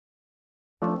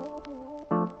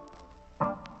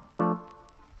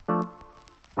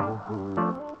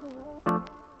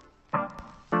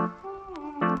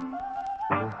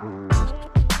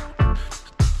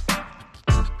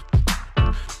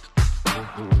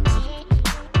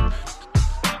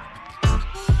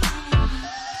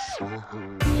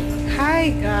Hi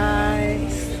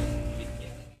guys,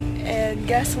 and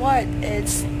guess what?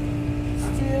 It's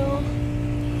still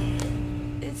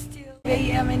 8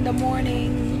 a.m. in the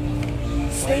morning.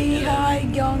 Say hi,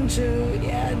 Gyeongju.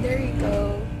 Yeah, there you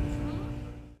go.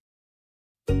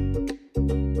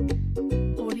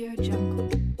 Audio Jungle.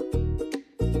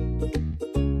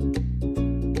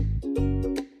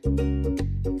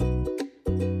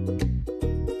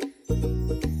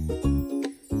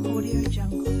 Audio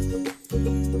Jungle.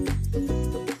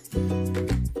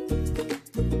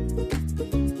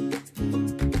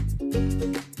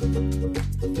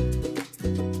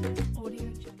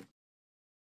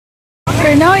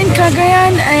 We're now in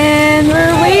Cagayan and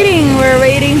we're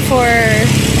waiting for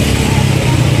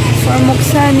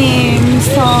Moksanim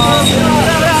song.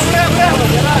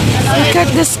 Look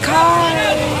at the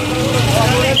sky.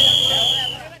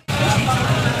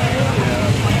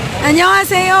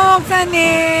 안녕하세요, 목사님.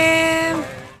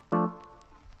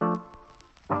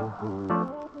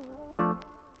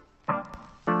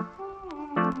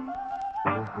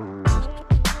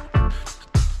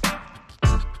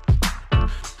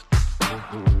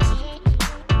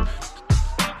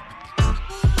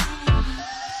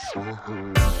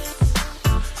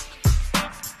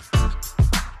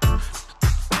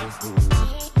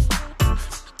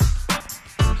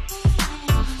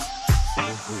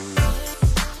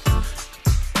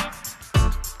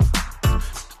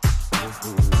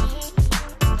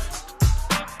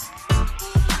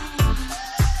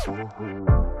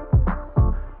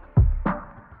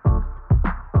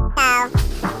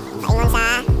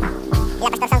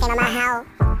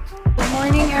 Good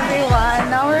morning everyone.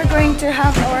 Now we're going to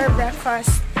have our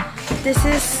breakfast. This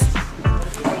is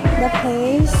the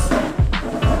place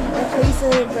that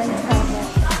we're going to have it.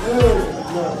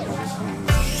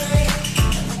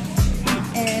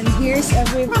 And here's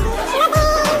everybody.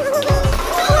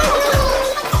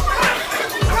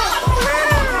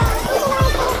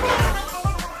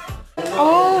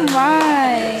 Oh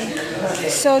my!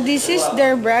 So this is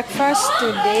their breakfast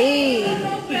today.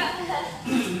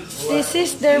 This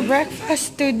is their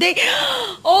breakfast today.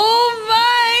 Oh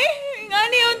my!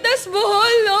 Ngani untas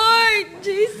buhol, Lord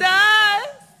Jesus!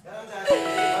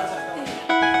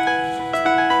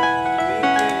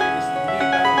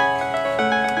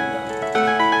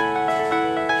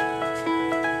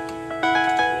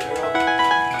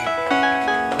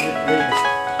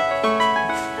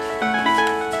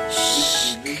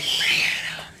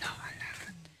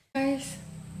 Guys,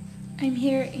 I'm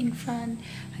here in front.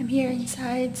 I'm here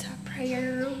inside the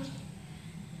prayer room.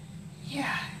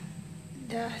 Yeah,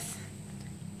 the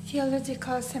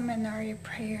Theological Seminary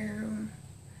prayer room.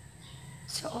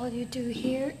 So all you do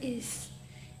here is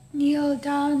kneel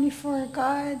down before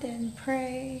God and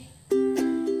pray.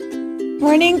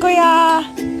 Morning, Kuya!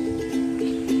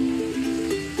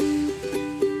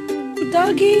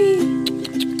 Doggy!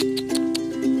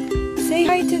 Say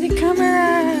hi to the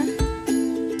camera!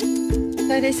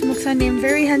 That is Moksanim,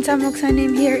 very handsome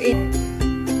Moksanim here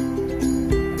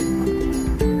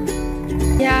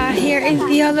here in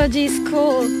theology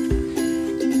school. What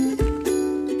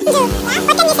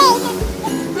can you say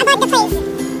about the place?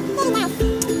 Very nice.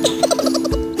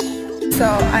 So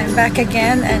I'm back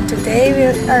again, and today we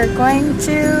are going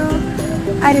to,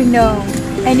 I don't know,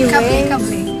 anyway.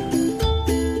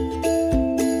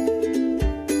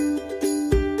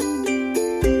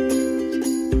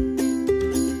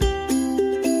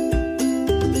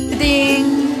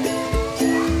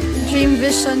 Dream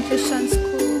Vision Christian School.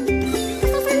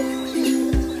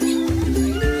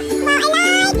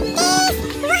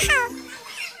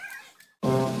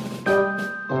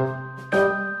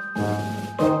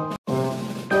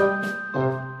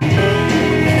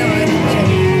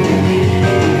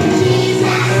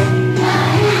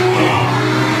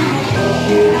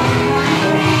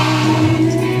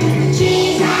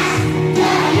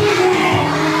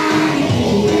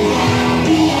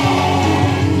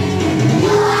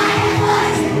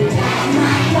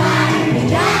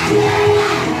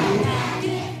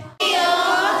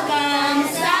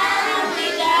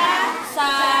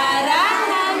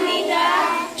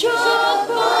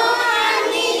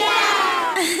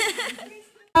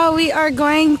 We are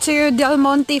going to Del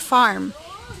Monte Farm.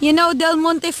 You know Del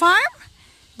Monte Farm?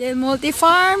 Del Monte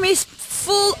Farm is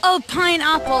full of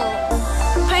pineapple.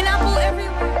 Pineapple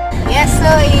everywhere. Yes,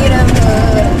 I eat a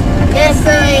moon. Yes, I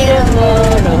eat a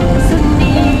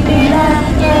moon.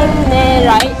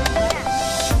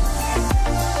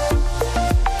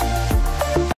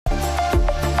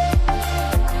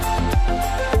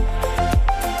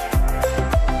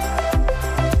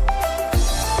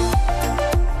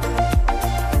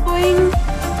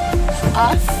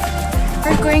 off.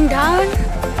 We're going down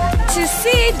to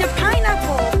see the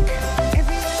pineapple.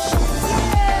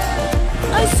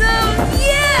 Awesome!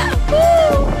 Yeah!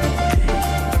 Woo!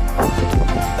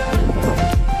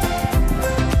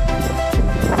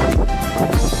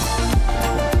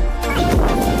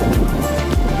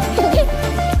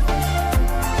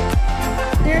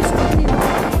 There's only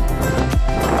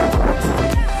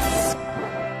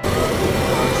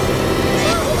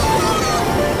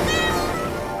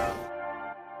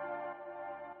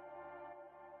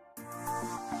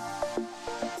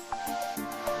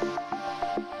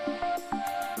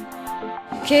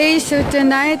Okay, so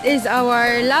tonight is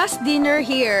our last dinner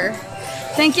here.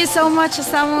 Thank you so much,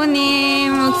 Samuni,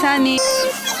 Muksani.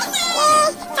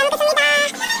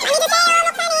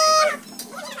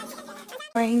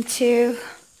 Going to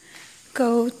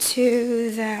go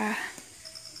to the...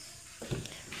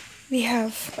 We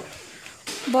have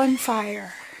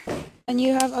bonfire. And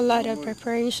you have a lot of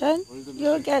preparation.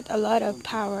 You'll get a lot of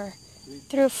power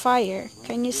through fire.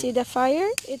 Can you see the fire?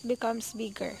 It becomes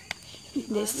bigger.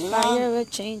 This fire will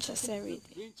change us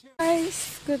everything.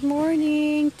 Guys, good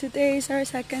morning. Today is our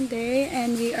second day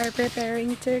and we are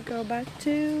preparing to go back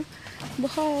to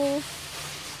Bohol.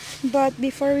 But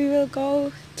before we will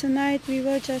go tonight, we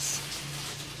will just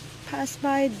pass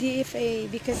by DFA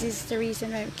because this is the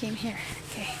reason why we came here.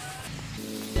 Okay.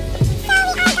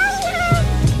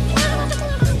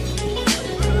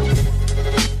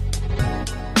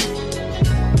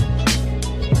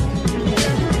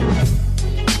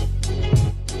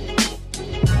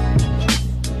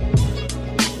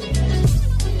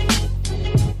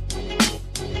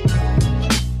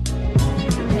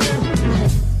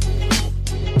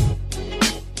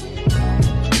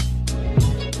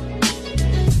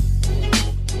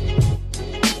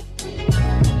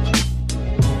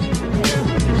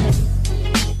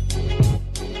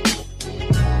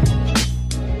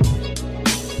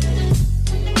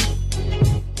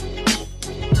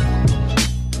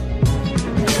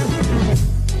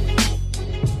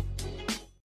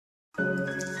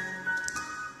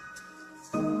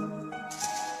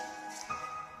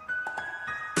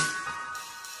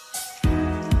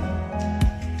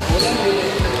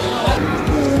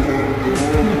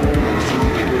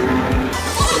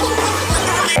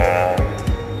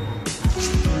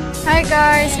 Hi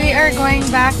guys, we are going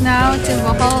back now to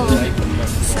Bohol.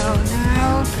 So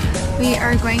now we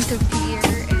are going to pier.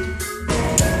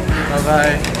 Bye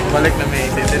bye. Balik na may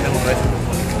tete ng mga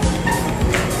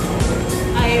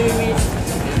I miss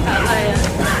I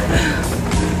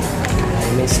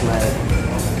miss my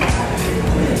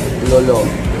lolo.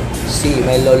 See,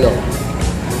 my lolo.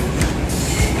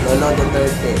 Lolo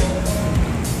Duterte.